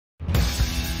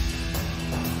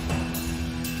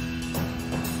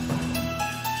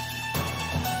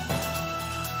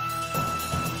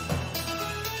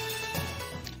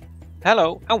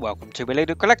Hello and welcome to Billie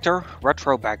the Collector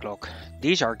Retro Backlog.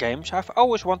 These are games I've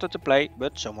always wanted to play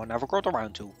but someone never got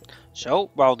around to. So,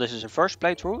 while this is a first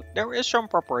playthrough, there is some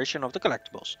preparation of the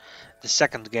collectibles. The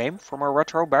second game from our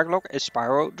retro backlog is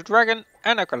Spyro the Dragon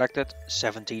and I collected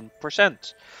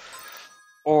 17%.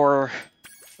 Or,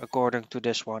 according to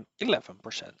this one,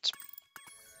 11%.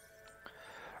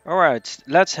 Alright,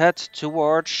 let's head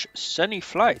towards Sunny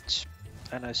Flight.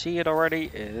 And I see it already,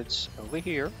 it's over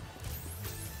here.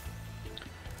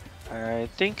 I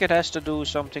think it has to do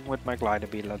something with my glide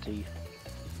ability.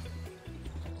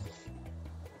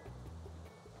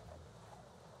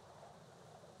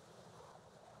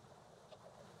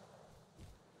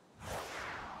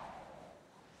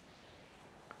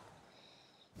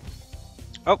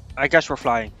 Oh, I guess we're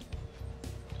flying.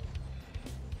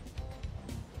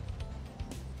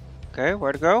 Okay,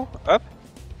 where to go? Up?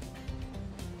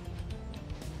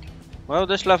 Well,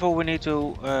 this level we need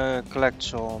to collect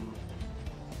some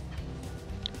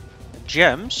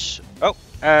gems. Oh,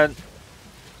 and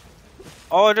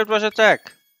all I did was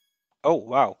attack. Oh,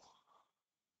 wow.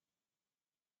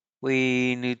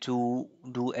 We need to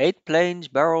do 8 planes,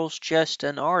 barrels, chests,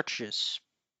 and arches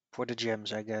for the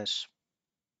gems, I guess.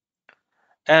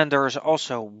 And there is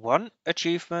also one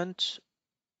achievement,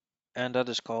 and that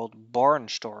is called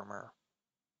Barnstormer.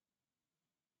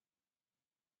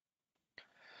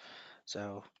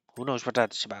 So, who knows what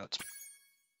that is about.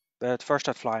 But first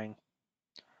I'm flying.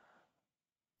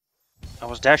 I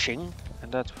was dashing,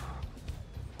 and that...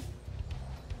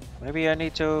 Maybe I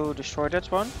need to destroy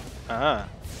that one? Ah.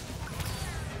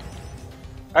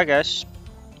 I guess.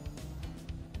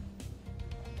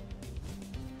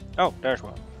 Oh, there's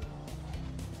one.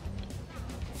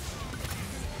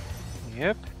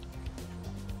 Yep.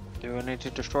 Do I need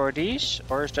to destroy these?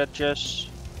 Or is that just...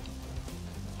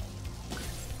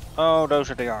 Oh, those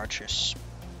are the arches.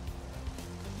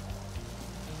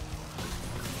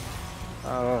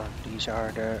 Oh, these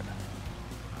are the...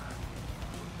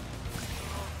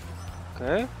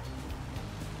 Okay.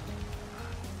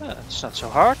 It's not so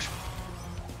hard.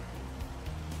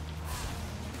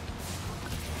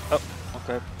 Oh,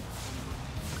 okay.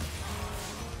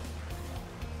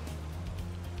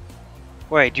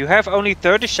 Wait, you have only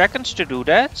 30 seconds to do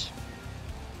that?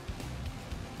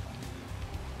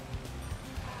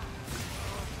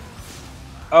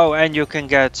 Oh, and you can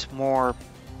get more...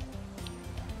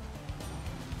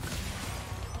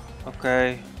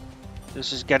 Okay.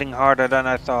 This is getting harder than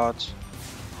I thought.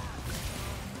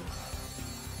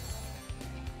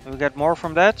 Do we get more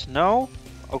from that? No?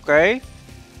 Okay.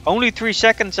 Only 3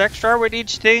 seconds extra with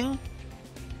each thing?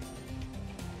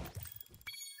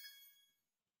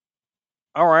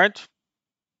 Alright.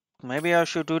 Maybe I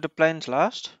should do the planes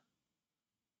last.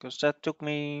 Because that took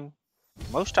me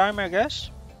most time, I guess.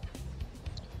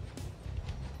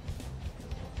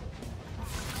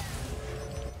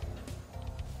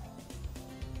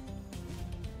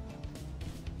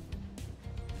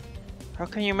 How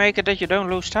can you make it that you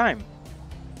don't lose time?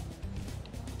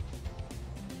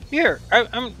 Here,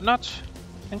 I'm not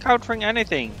encountering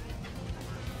anything.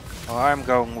 Oh, I'm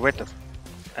going with it.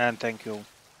 And thank you.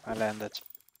 I landed.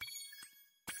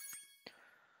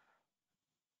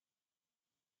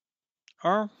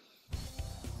 Or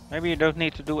maybe you don't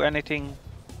need to do anything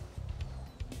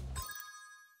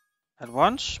at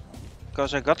once.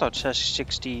 Because I got that says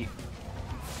 60.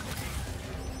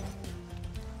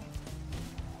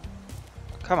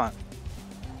 Come on.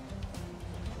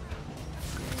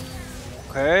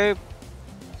 Okay.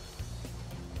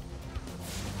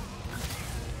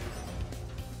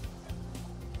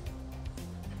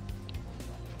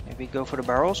 Maybe go for the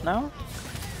barrels now?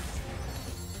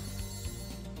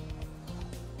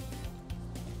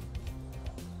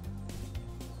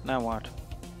 Now what?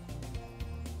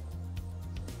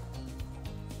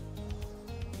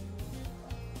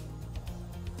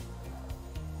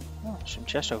 Oh, some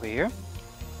chests over here.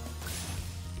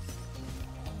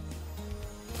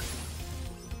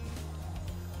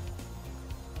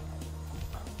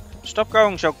 Stop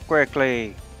going so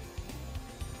quickly.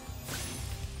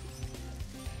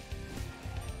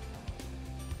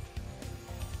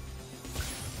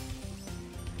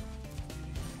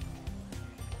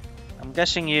 I'm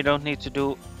guessing you don't need to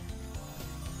do...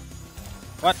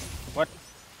 What? What?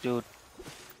 Dude.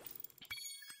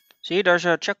 See, there's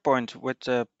a checkpoint with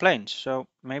planes, so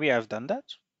maybe I've done that?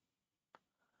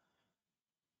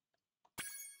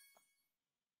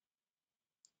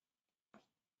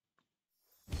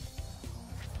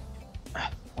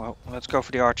 Well, let's go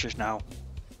for the archers now.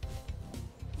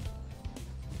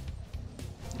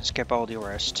 Skip all the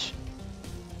rest.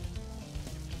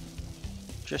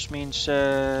 Just means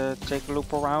take a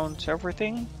loop around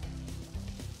everything.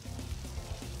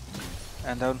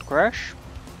 And don't crash.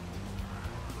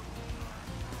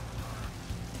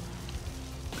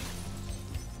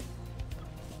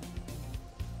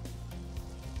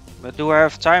 But do I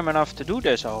have time enough to do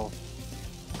this all?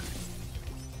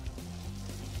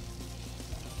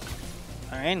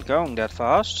 I ain't going that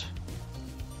fast.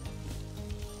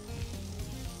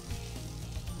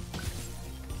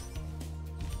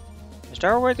 Is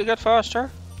there a way to get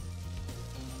faster?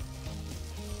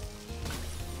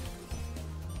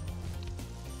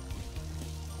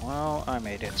 Well, I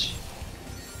made it.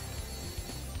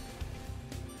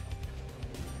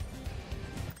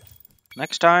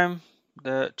 Next time,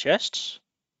 the chests?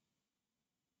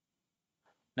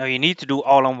 No, you need to do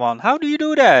all in one. How do you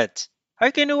do that? How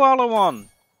can you do all in one?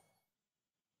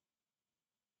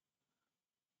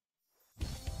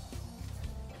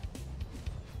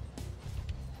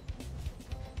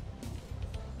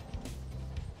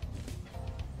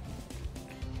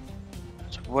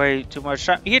 It's way too much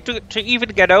time. Here to even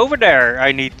get over there,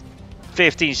 I need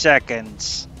 15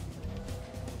 seconds.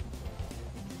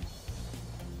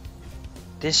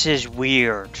 This is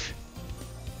weird.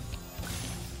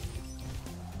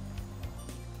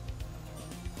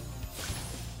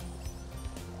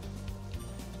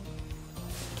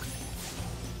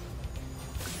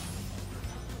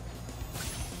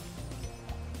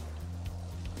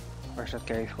 Where's that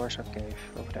cave? Where's that cave?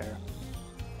 Over there.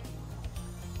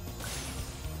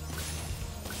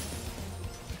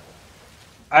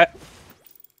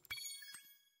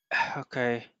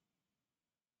 Okay.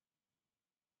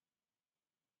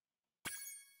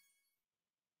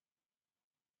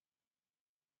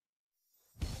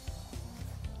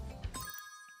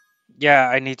 Yeah,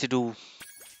 I need to do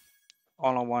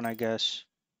all in one, I guess.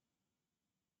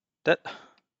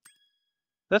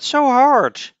 That's so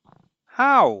hard.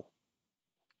 How?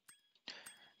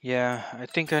 Yeah, I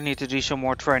think I need to do some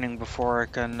more training before I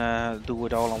can do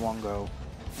it all in one go.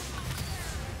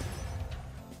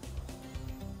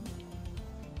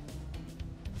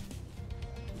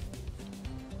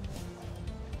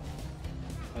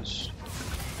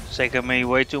 It's taking me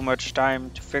way too much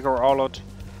time to figure out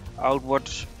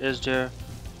what is the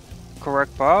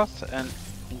correct path and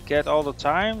get all the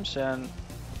times and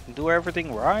do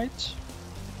everything right.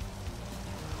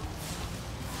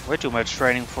 Way too much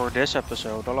training for this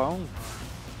episode alone.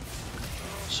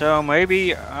 So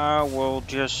maybe I will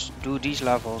just do these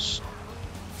levels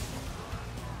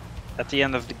at the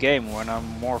end of the game when I'm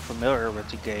more familiar with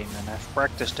the game and have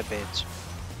practiced a bit.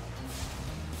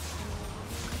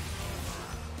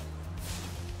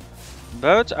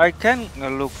 But I can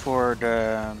look for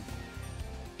the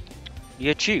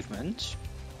achievements,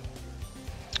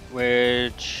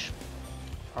 which,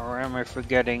 or am I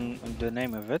forgetting the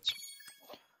name of it?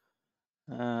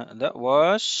 That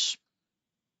was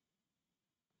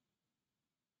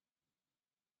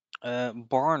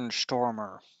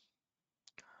Barnstormer.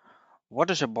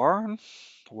 What is a barn?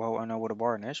 Well, I know what a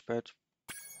barn is, but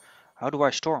how do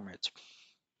I storm it?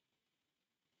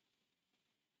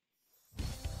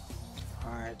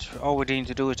 Alright, all we need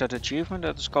to do is that achievement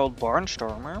that is called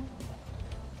Barnstormer.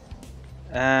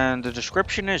 And the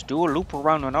description is do a loop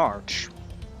around an arch.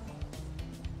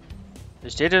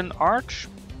 Is this an arch?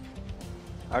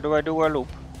 How do I do a loop?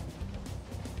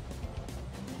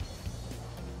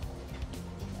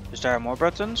 Is there more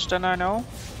buttons than I know?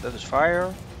 That is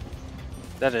fire.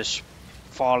 That is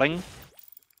falling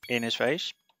in his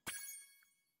face.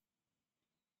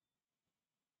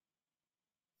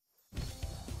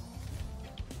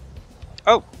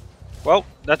 Oh, well,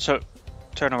 that's a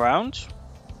turn around.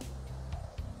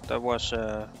 That was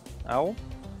L.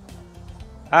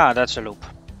 Ah, that's a loop.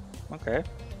 Okay.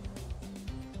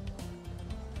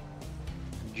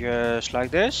 Just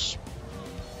like this.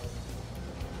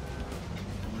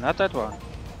 Not that one.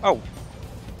 Oh.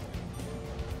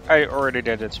 I already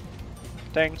did it.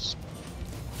 Thanks.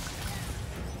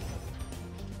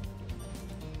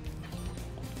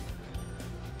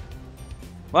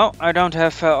 Well, I don't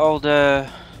have all the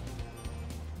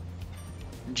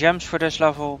gems for this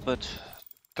level, but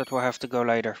that will have to go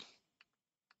later.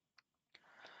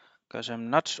 Because I'm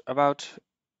not about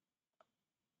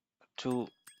to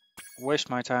waste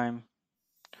my time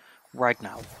right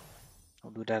now.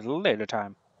 I'll do that at a later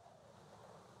time.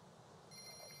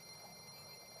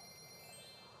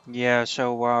 Yeah,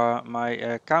 so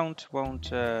my count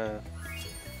won't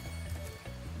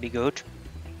be good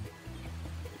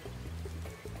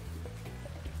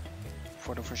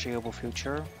for the foreseeable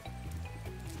future.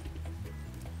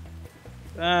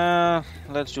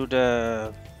 Let's do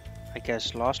the, I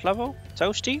guess, last level.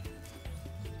 Toasty.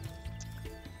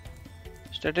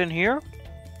 Is that in here?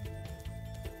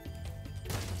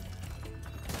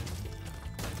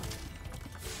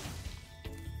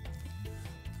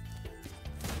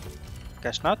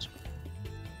 Guess not.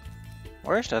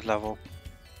 Where is that level?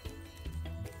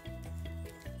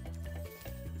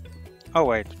 Oh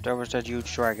wait, there was that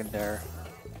huge dragon there.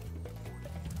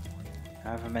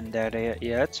 I haven't been there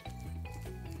yet.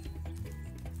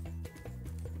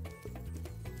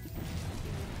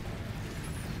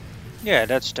 Yeah,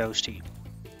 that's Toasty.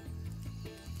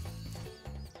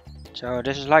 So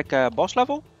this is like a boss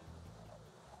level?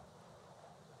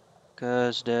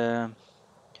 Because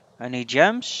I need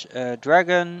gems, a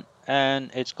dragon,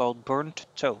 and it's called burnt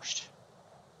toast.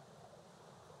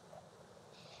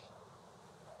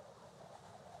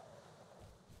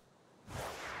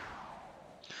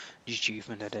 The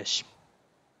achievement it is.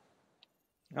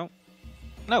 No,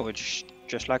 no, it's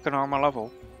just like a normal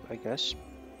level, I guess.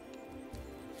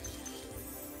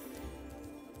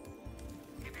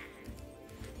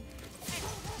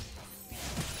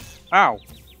 Ow.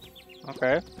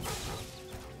 Okay.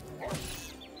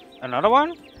 Another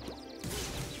one?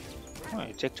 Oh,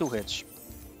 you take 2 hits.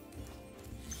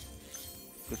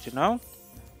 Good to know.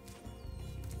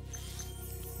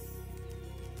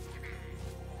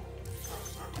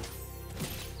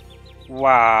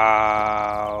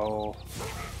 Wow.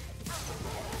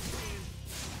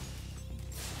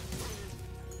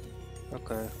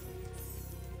 Okay.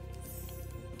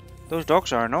 Those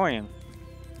dogs are annoying.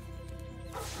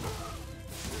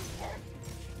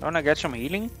 Don't I get some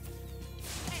healing?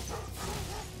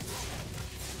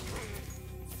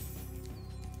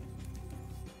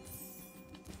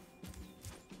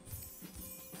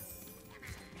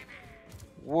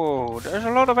 Whoa, there's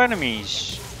a lot of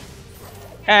enemies.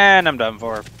 And I'm done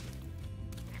for.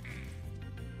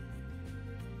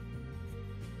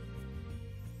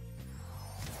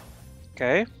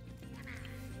 Okay.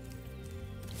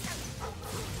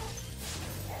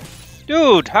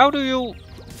 Dude, how do you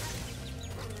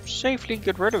safely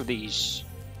get rid of these?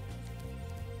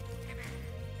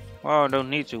 Well, I don't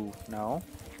need to now.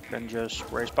 Can just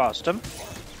race past them.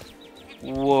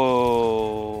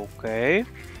 Whoa, okay.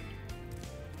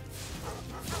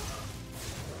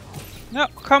 No,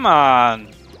 come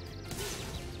on.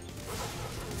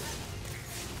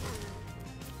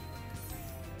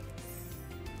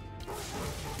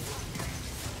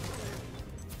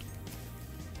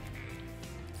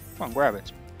 Come on, grab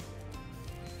it.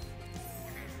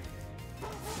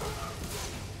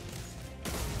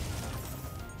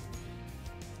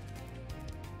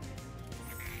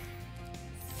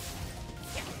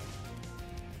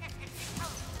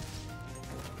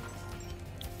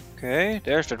 Okay,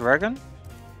 there's the dragon.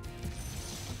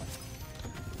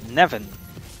 Nevin.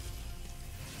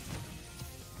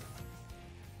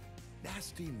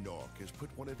 Nasty Nork has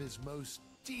put one of his most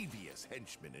devious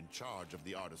henchmen in charge of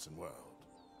the artisan world.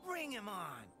 Bring him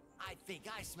on! I think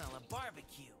I smell a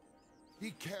barbecue.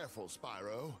 Be careful,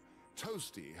 Spyro.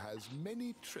 Toasty has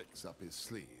many tricks up his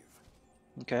sleeve.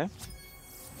 Okay.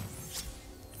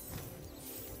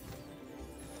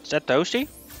 Is that Toasty?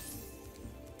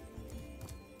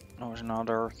 Oh, there's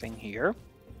another thing here.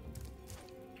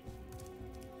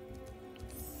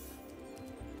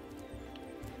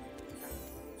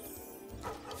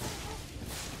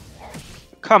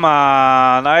 Come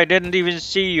on, I didn't even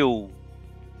see you.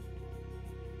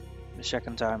 The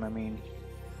second time, I mean.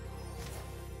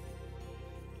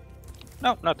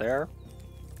 No, not there.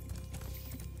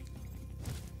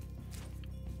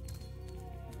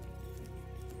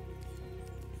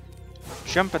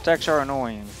 Jump attacks are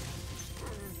annoying.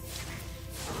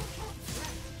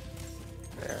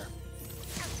 There.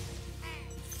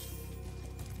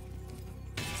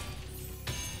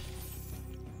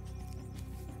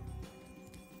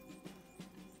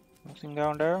 Nothing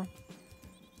down there?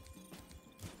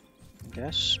 I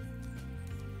guess.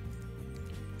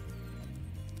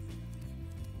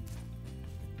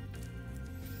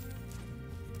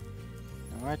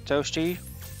 Alright, Toasty.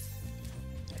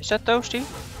 Is that Toasty?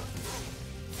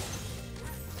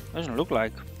 Doesn't look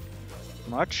like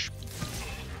much.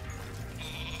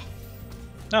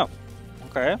 No.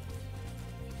 Okay.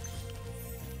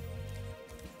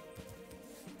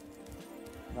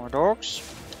 More dogs.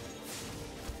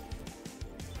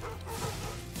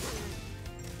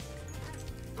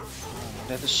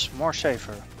 That is more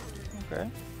safer. Okay.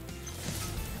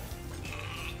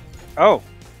 Oh.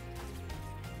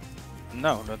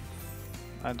 No, that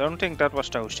I don't think that was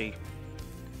Toasty.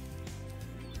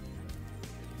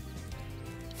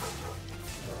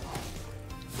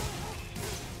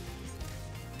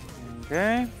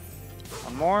 Okay.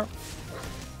 One more.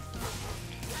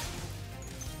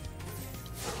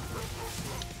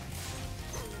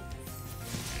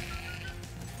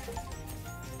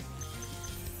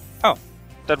 Oh,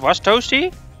 that was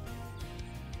Toasty?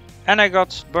 And I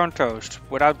got burnt toast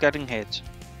without getting hit.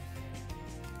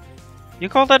 You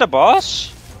call that a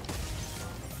boss?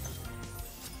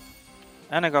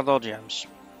 And I got all gems.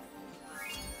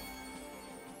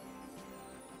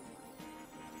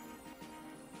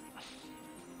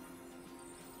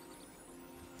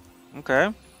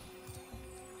 Okay.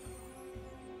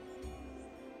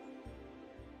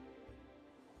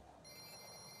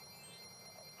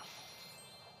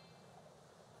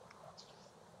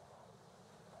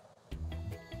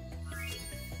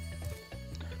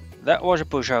 That was a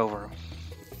pushover.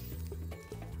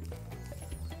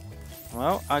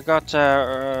 Well, I got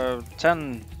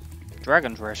 10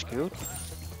 dragons rescued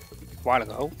a while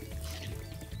ago.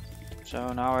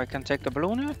 So now I can take the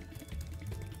balloon in.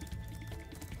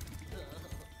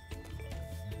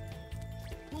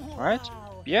 Right?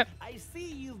 Wow. Yep. I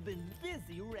see you've been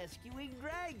busy rescuing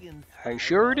dragons. I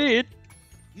sure did.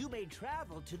 You may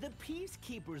travel to the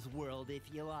Peacekeeper's world if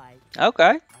you like.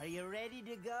 Okay. Are you ready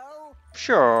to go?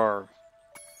 Sure.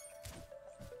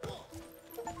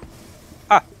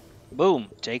 Ah, boom.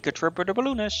 Take a trip with the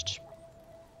balloonist.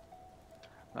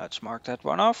 Let's mark that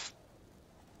one off.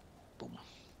 Boom.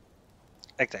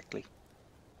 Exactly.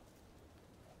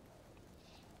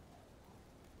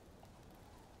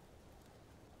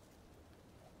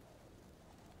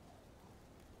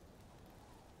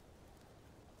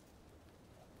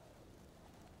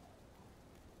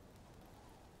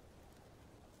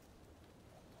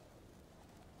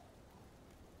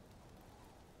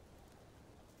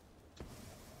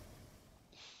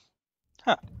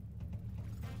 Huh.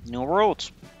 New world.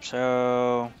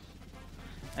 So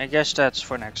I guess that's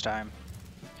for next time.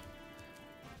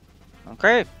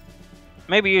 Okay.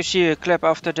 Maybe you see a clip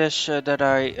after this that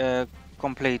I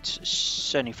complete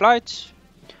Sunny Flight.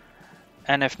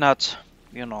 And if not,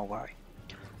 you know why.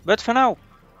 But for now,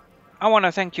 I want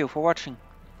to thank you for watching.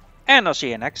 And I'll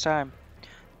see you next time.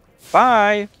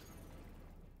 Bye!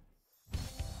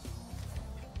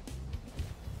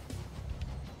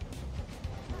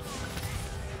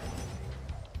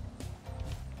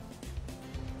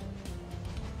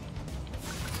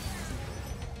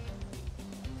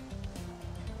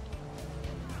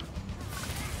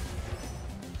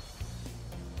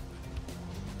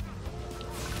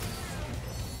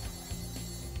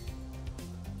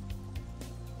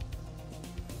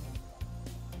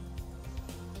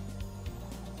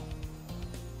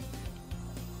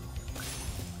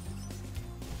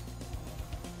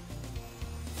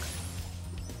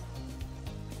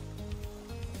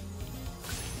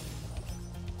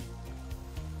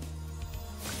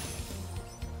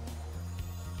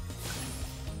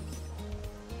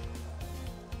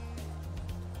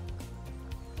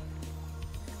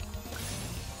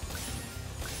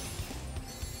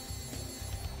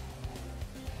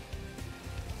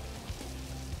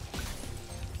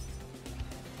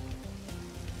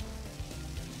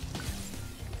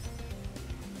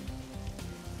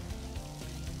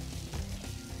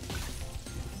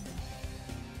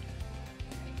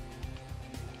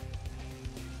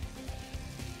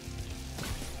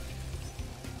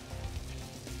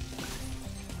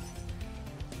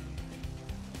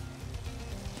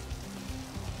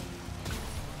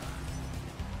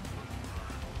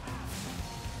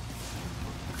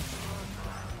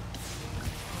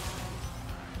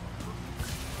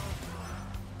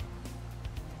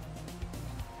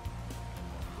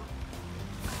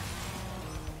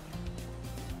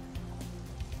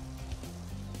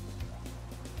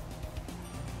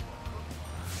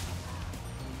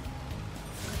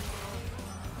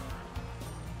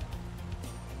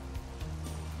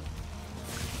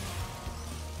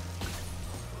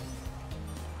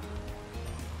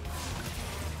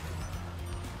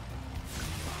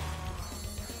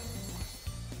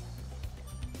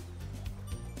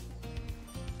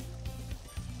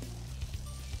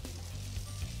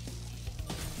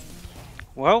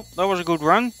 Well, that was a good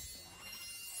run.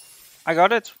 I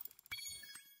got it.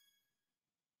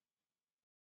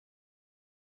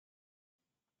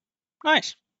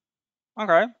 Nice.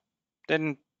 Okay.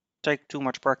 Didn't take too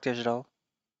much practice at all.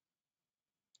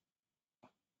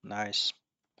 Nice.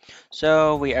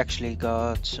 So we actually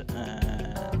got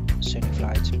Sunny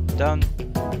Flight done.